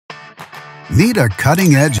Need a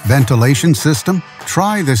cutting-edge ventilation system?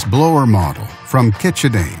 Try this blower model from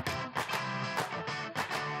KitchenAid.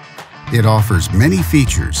 It offers many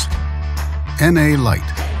features: NA light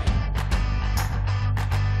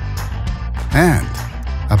and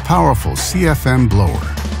a powerful CFM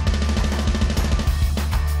blower,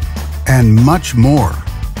 and much more.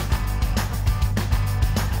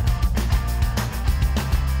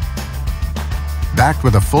 Backed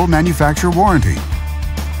with a full manufacturer warranty.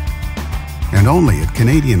 And only at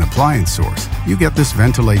Canadian Appliance Source, you get this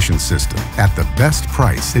ventilation system at the best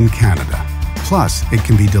price in Canada. Plus, it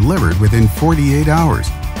can be delivered within 48 hours.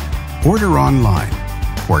 Order online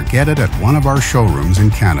or get it at one of our showrooms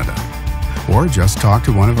in Canada. Or just talk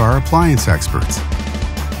to one of our appliance experts.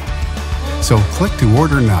 So click to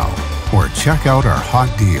order now or check out our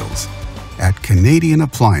hot deals at Canadian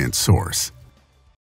Appliance Source.